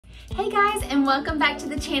Hey guys, and welcome back to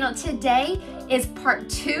the channel. Today is part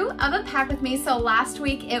 2 of a pack with me. So last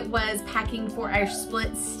week it was packing for our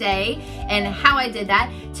split stay and how I did that.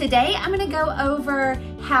 Today I'm gonna go over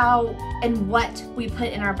how and what we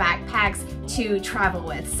put in our backpacks to travel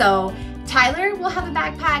with. So Tyler will have a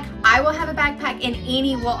backpack, I will have a backpack, and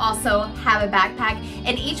Annie will also have a backpack.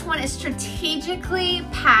 And each one is strategically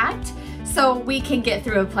packed so we can get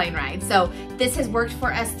through a plane ride. So this has worked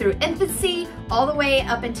for us through infancy all the way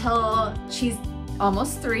up until she's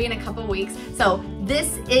almost 3 in a couple weeks. So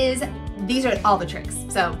these are all the tricks.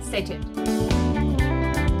 So stay tuned.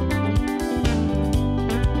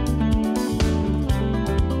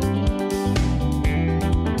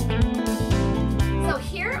 So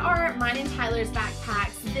here are mine and Tyler's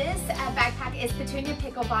backpacks. This backpack is Petunia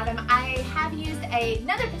Pickle Bottom. I have used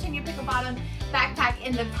another Petunia Pickle Bottom backpack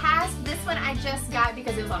in the past. This one I just got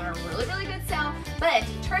because it was on a really, really good sale, but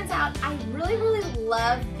turns out I really, really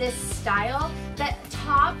love this style. The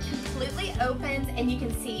top completely opens and you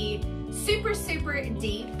can see super, super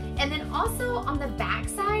deep. And then also on the back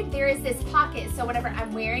side, there is this pocket. So whenever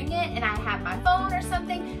I'm wearing it and I have my phone or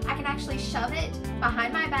something, I can actually shove it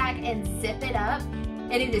behind my back and zip it up.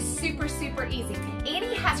 And it is super, super easy.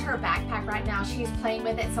 Annie has her backpack right now. She's playing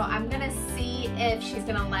with it. So I'm gonna see if she's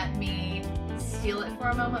gonna let me steal it for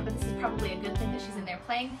a moment, but this is probably a good thing that she's in there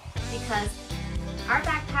playing because our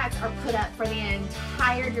backpacks are put up for the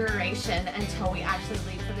entire duration until we actually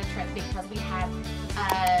leave for the trip, because we have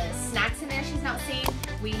snacks in there she's not seen.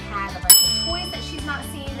 We have a bunch of toys that she's not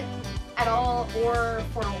seen at all or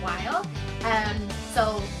for a while.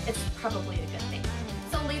 So it's probably a good thing.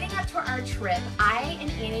 So leading up to our trip, I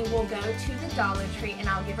and Annie will go to the Dollar Tree and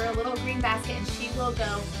I'll give her a little green basket and she will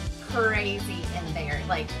go crazy in there,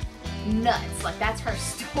 like nuts, like that's her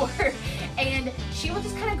store. And she will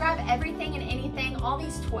just kind of grab everything and anything, all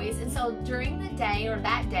these toys. And so during the day or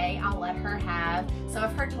that day, I'll let her have some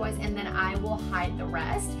of her toys and then I will hide the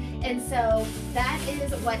rest. And so that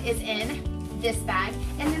is what is in this bag.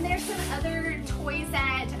 And then there's some other toys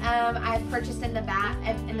that I've purchased in the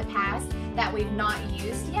past that we've not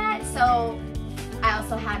used yet. So I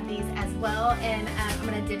also have these as well, and I'm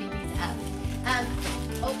gonna divvy these up.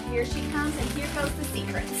 Oh, here she comes, and here goes the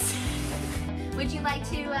secrets. Would you like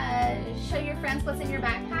to show your friends what's in your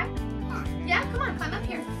backpack? Yeah, come on, climb up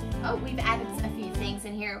here. Oh, we've added a few things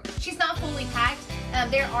in here. She's not fully packed.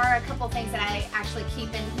 There are a couple things that I actually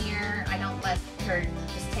keep in here. I don't let her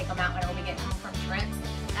just take them out whenever we get home from trips.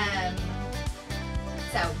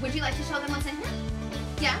 So, would you like to show them what's in here?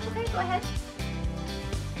 Yeah, okay, go ahead.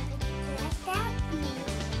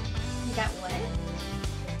 You got what?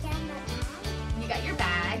 You got your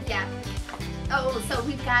bag, yeah. Oh, so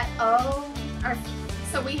we've got,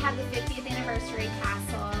 so we have the 50th anniversary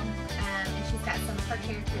castle, and she's got some of her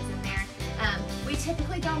characters in there. We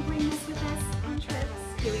typically don't bring this with us on trips,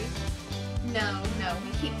 do we? No,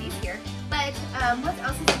 we keep these here. But what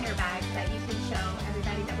else is in your bag that you can show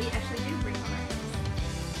everybody that we actually do bring on our trips?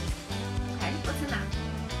 Okay, what's in that?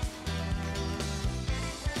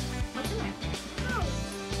 What's in there?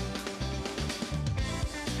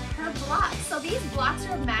 Her blocks. So these blocks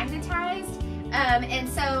are magnetized, and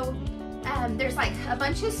so there's like a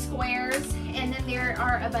bunch of squares, and then there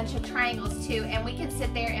are a bunch of triangles too, and we can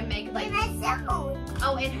sit there and make like, oh,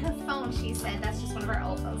 and her phone, she said, that's just one of our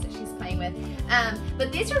old phones that she's playing with.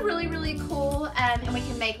 But these are really, really cool, and we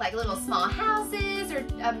can make like little small houses or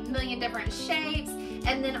a million different shapes.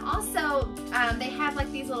 And then also they have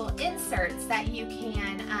like these little inserts that you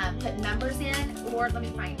can put numbers in, or let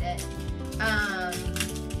me find it.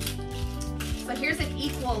 So here's an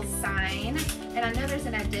equals sign, and I know there's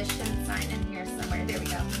an addition sign in here somewhere. There we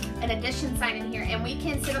go. An addition sign in here, and we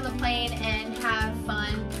can sit on the plane and have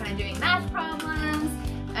fun kind of doing math problems,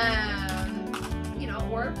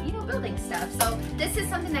 or building stuff. So this is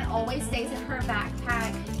something that always stays in her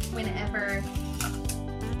backpack whenever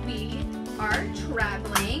we are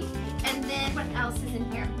traveling. And then what else is in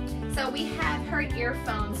here? So we have her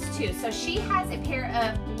earphones too. So she has a pair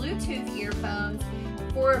of Bluetooth earphones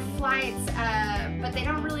for flights, but they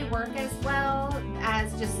don't really work as well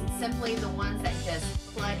as just simply the ones that just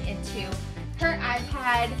plug into her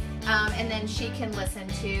iPad, and then she can listen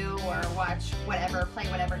to or watch whatever, play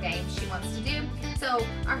whatever game she wants to do. So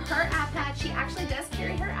her iPad, she actually does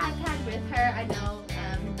carry her iPad with her. I know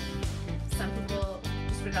some people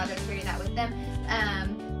just would rather carry that with them,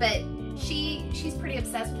 but she's pretty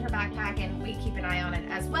obsessed with her backpack, and we keep an eye on it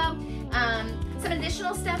as well. Some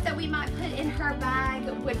additional stuff that we might put in her bag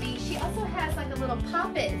would be, she also has like a little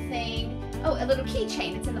pop-it thing. Oh, a little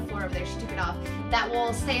keychain. It's in the floor over there. She took it off. That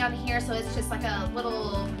will stay on here, so it's just like a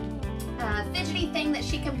little fidgety thing that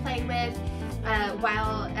she can play with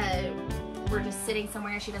while we're just sitting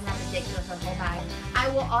somewhere and she doesn't have to dig through her whole bag. I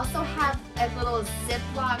will also have a little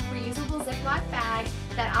reusable Ziploc bag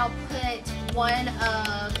that I'll put one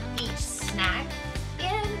of each snack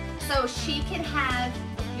in, so she can have,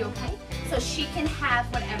 you okay? So she can have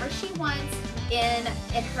whatever she wants in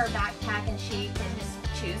her backpack, and she can just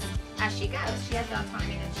choose as she goes. She has the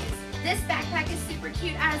autonomy to choose. This backpack is super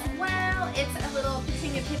cute as well. It's a little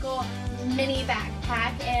Petunia Pickle mini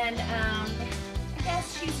backpack, and I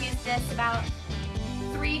guess she's used this about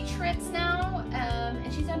 3 trips now,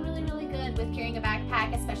 and she's done really, really good with carrying a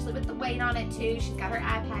backpack, especially with the weight on it too. She's got her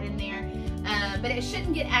iPad in there, but it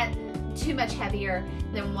shouldn't get too much heavier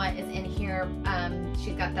than what is in here.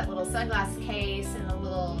 She's got that little sunglass case and that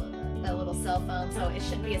little cell phone, so it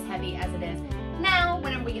shouldn't be as heavy as it is now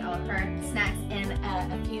whenever we get all of her snacks and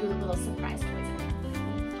a few little surprise toys in there.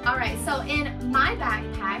 Alright, so in my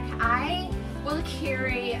backpack I will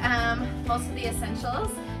carry most of the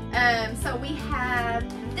essentials. So we have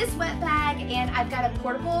this wet bag, and I've got a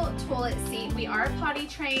portable toilet seat. We are potty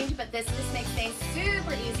trained, but this just makes things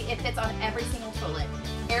super easy. It fits on every single toilet.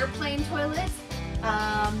 Airplane toilets,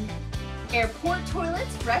 airport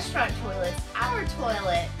toilets, restaurant toilets, our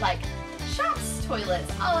toilet, like shops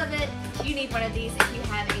toilets, all of it. You need one of these if you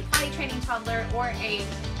have a potty training toddler or a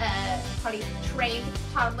potty trained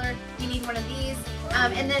toddler. You need one of these.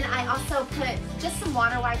 And then I also put just some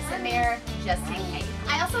water wipes in there just in case.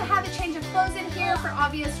 I also have a change of clothes in here for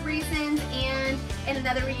obvious reasons, and in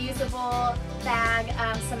another reusable bag,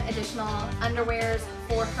 some additional underwears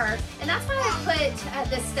for her. And that's why I put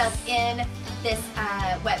this stuff in this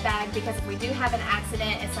wet bag, because if we do have an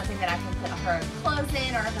accident, it's something that I can put her clothes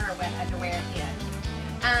in or her wet underwear in.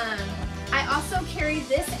 I also carry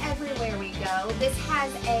this everywhere we go. This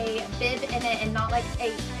has a bib in it, and not like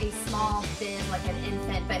a small bib like an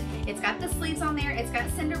infant, but it's got the sleeves on there, it's got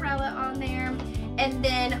Cinderella on there. And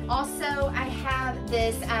then also I have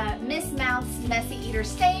this Miss Mouth's Messy Eater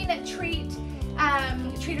Stain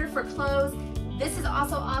treater for clothes. This is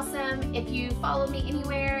also awesome. If you follow me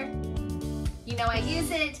anywhere, you know I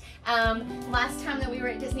use it. Last time that we were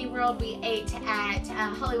at Disney World, we ate at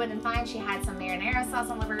Hollywood and Fine. She had some marinara sauce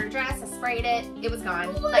all over her dress. I sprayed it. It was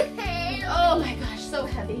gone. Like, oh my gosh, so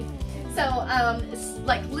heavy. So,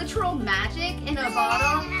 like literal magic in a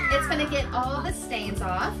bottle. It's gonna get all the stains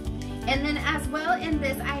off. And then as well in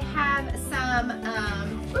this, I have some,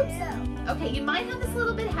 oops. Okay, you might have this a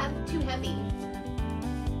little bit too heavy.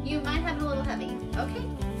 You might have it a little heavy. Okay,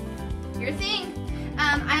 your thing.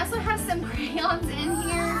 I also have some crayons in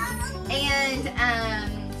here, and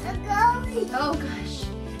oh gosh,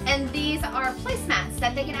 and these are placemats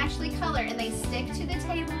that they can actually color, and they stick to the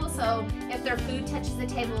table, so if their food touches the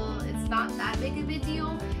table, it's not that big of a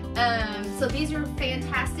deal. So these are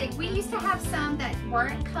fantastic. We used to have some that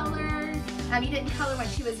weren't colored. You didn't color when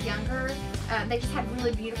she was younger. They just had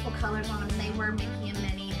really beautiful colors on them, and they were Mickey and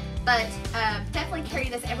Minnie. But definitely carry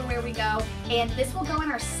this everywhere we go, and this will go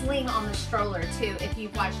in our sling on the stroller too. If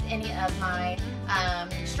you've watched any of my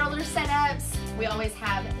stroller setups, we always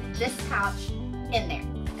have this pouch in there.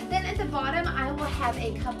 And then at the bottom, I will have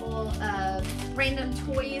a couple of random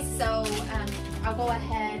toys, so I'll go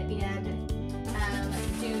ahead and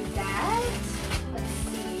do that. Let's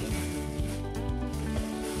see.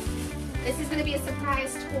 This is going to be a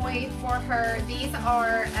surprise toy for her. These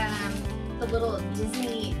are the little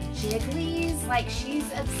Disney Jigglies. Like, she's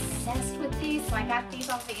obsessed with these, so I got these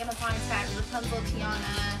off the Amazon. It's got Rapunzel,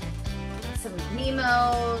 Tiana, some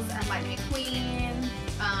Nemos, and Lightning McQueen.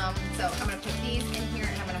 So I'm gonna put these in here,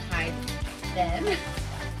 and I'm gonna hide them.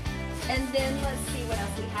 And then let's see what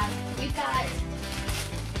else we have. We've got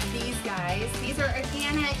these guys. These are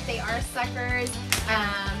organic. They are suckers.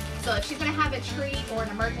 So if she's gonna have a treat or an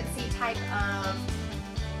emergency type of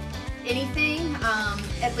anything,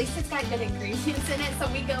 at least it's got good ingredients in it. So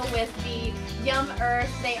we go with the Yum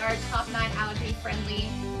Earth. They are top 9 allergy friendly,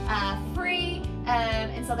 free,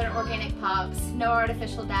 and so they're organic pops, no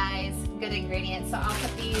artificial dyes, good ingredients. So I'll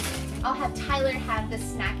put these, I'll have Tyler have the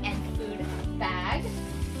snack and food bag.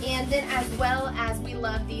 And then as well as we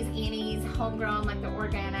love these Annie's homegrown, like the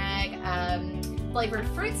organic flavored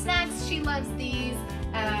fruit snacks. She loves these.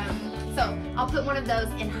 So I'll put one of those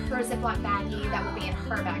in her Ziploc baggie. That will be in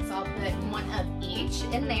her bag. So I'll put one of each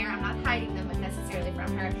in there. I'm not hiding them necessarily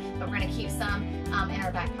from her, but we're gonna keep some in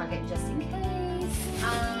our back pocket just in case.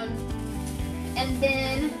 And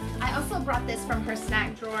then I also brought this from her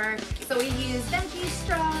snack drawer. So we use veggie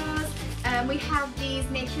straws. We have these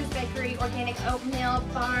Nature's Bakery organic oatmeal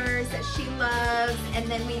bars that she loves. And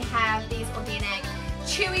then we have these organic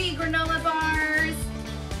chewy granola bars.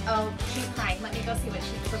 Oh, she's crying. Let me go see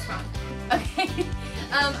what's wrong. Okay.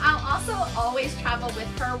 I'll also always travel with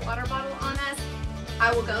her water bottle on us.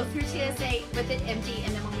 I will go through TSA with it empty,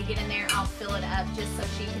 and then when we get in there, I'll fill it up just so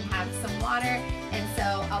she can have some water. And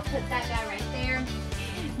so I'll put that guy right there.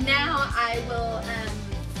 Now I will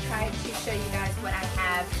try to show you guys what I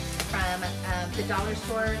have from the dollar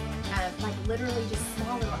store. Like literally just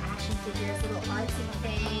small little action figures, little artsy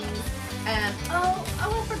things. Oh,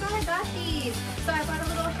 I forgot I got these. So I bought a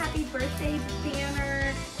little happy birthday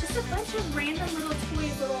banner. Just a bunch of random little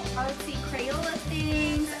toys, little artsy Crayola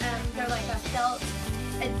things. They're like a felt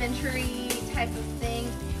adventure-y type of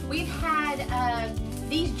thing. We've had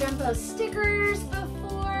these jumbo stickers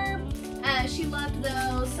before. She loved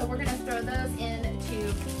those, so we're gonna throw those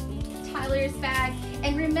into Tyler's bag.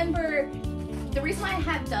 And remember, the reason why I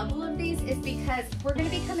have double of these is because we're gonna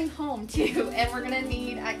be coming home too, and we're gonna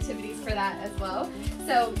need activities for that as well.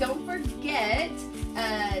 So don't forget,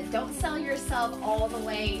 don't sell yourself all the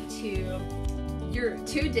way to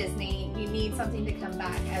Disney. You need something to come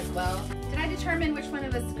back as well. Did I determine which one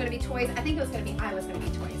of us is gonna be toys? I think I was gonna be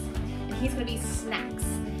toys, and he's gonna be snacks.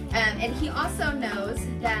 And he also knows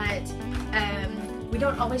that we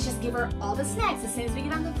don't always just give her all the snacks as soon as we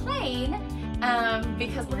get on the plane,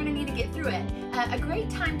 because we're gonna need to get through it. A great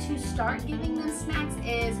time to start giving them snacks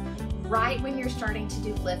is right when you're starting to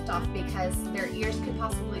do liftoff, because their ears could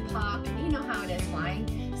possibly pop. You know how it is flying.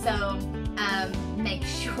 So make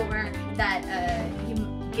sure that you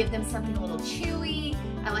give them something a little chewy.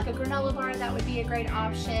 Like a granola bar, that would be a great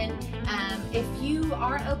option. If you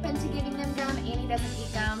are open to giving them gum, Annie doesn't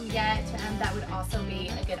eat gum yet, that would also be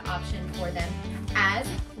a good option for them as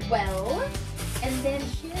well. And then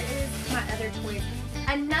here is my other toys.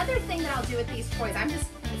 Another thing that I'll do with these toys,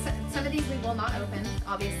 some of these we will not open,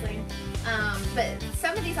 obviously, but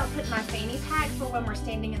some of these I'll put in my fanny pack for when we're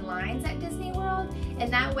standing in lines at Disney World,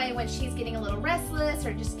 and that way when she's getting a little restless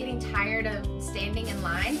or just getting tired of standing in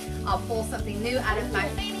line, I'll pull something new out of my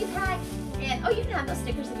fanny pack, and oh, you can have those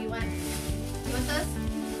stickers if you want. You want those?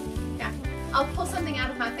 Yeah. I'll pull something out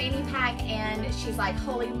of my fanny pack, and she's like,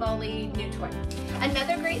 holy moly, new toy.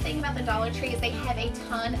 Another great thing about the Dollar Tree is they have a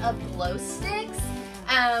ton of glow sticks.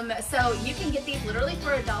 So you can get these literally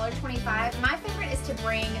for $1.25. My favorite is to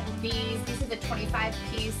bring these. These are the 25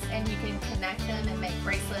 piece, and you can connect them and make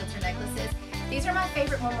bracelets or necklaces. These are my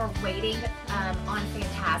favorite when we're waiting on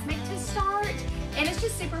Fantasmic to start, and it's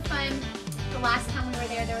just super fun. The last time we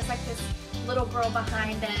were there was like this little girl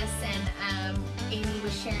behind us, and Amy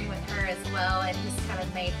was sharing with her as well, and just kind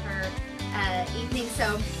of made her evening.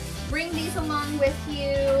 So bring these along with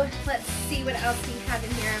you. Let's see what else we have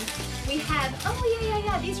in here. We have, oh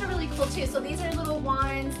yeah, these are really cool too. So these are little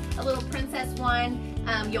wands, a little princess one.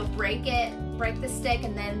 You'll break the stick,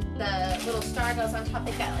 and then the little star goes on top.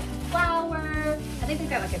 They've got like a flower. I think they've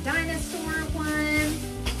got like a dinosaur one.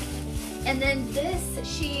 And then this,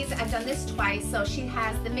 I've done this twice. So she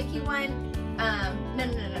has the Mickey one.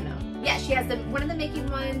 No. Yeah, she has one of the Mickey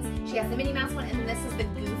ones. She has the Minnie Mouse one, and then this is the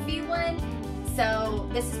Goofy one. So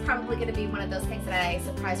this is probably going to be one of those things that I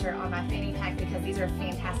surprise her on my fanny pack, because these are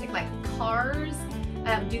fantastic. Like cars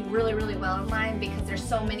do really, really well in mine because there's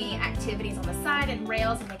so many activities on the side and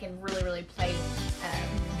rails, and they can really, really play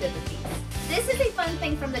good with these. This is a fun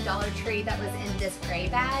thing from the Dollar Tree that was in this gray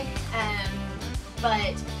bag,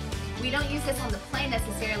 but we don't use this on the plane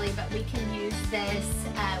necessarily, but we can use this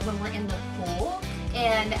when we're in the pool.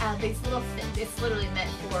 And it's literally meant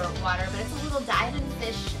for water, but it's a little dive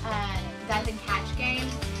and catch game.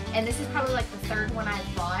 And this is probably like the third one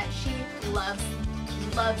I've bought. She loves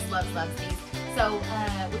these. So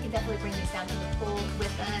we can definitely bring these down to the pool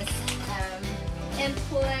with us and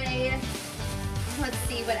play. Let's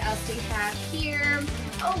see what else we have here.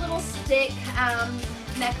 Oh, little stick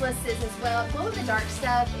necklaces as well. Glow in the dark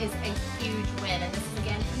stuff is a huge win, and this is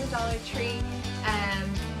again from the Dollar Tree.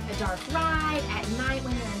 A dark ride at night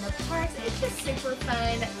when you're in the parks. It's just super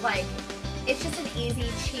fun. Like, it's just an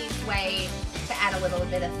easy, cheap way to add a little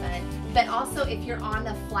bit of fun. But also, if you're on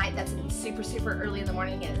the flight that's super, super early in the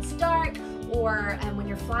morning and it's dark, or when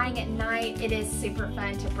you're flying at night, it is super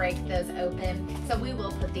fun to break those open. So we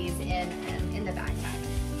will put these in the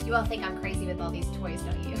backpack. You all think I'm crazy with all these toys,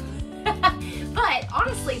 don't you? But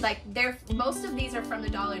honestly, like, most of these are from the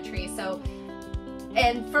Dollar Tree. So,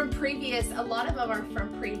 and from a lot of them are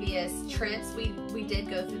from previous trips. We did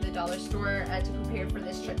go through the dollar store to prepare for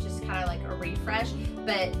this trip, just kind of like a refresh.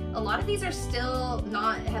 But a lot of these are still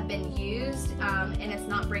have been used, and it's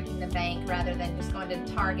not breaking the bank, rather than just going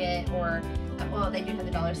to Target or, well, they do have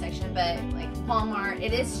the dollar section, but like Walmart,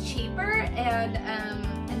 it is cheaper, and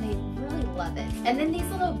they really love it. And then these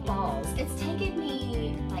little balls. It's taken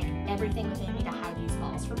me like everything within me to hide these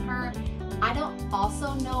balls from her, I don't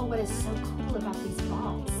also know what is so cool about these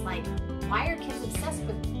balls. Like, why are kids obsessed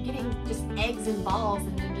with getting just eggs and balls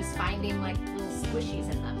and then just finding like little squishies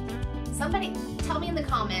in them? Somebody tell me in the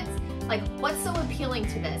comments, like, what's so appealing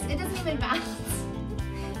to this? It doesn't even bounce.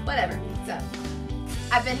 Whatever. So,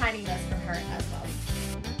 I've been hiding those from her as well.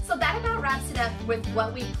 So that about wraps it up with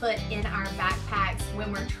what we put in our backpacks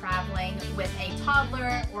when we're traveling with a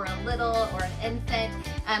toddler or a little or an infant.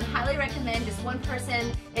 Highly recommend just one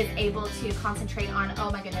person is able to concentrate on,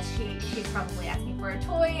 oh my goodness, she's probably asking for a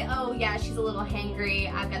toy. Oh yeah, she's a little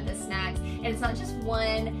hangry. I've got the snacks. And it's not just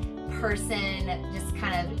one person just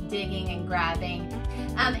kind of digging and grabbing.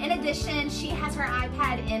 In addition, she has her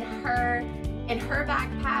iPad in her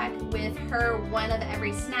backpack with her one of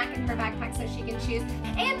every snack in her backpack so she can choose.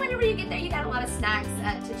 And whenever you get there, you got a lot of snacks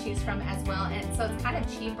to choose from as well. And so it's kind of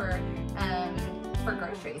cheaper for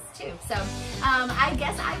groceries too. So I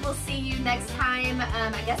guess I will see you next time.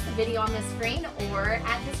 I guess the video on the screen or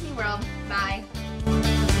at Disney World. Bye.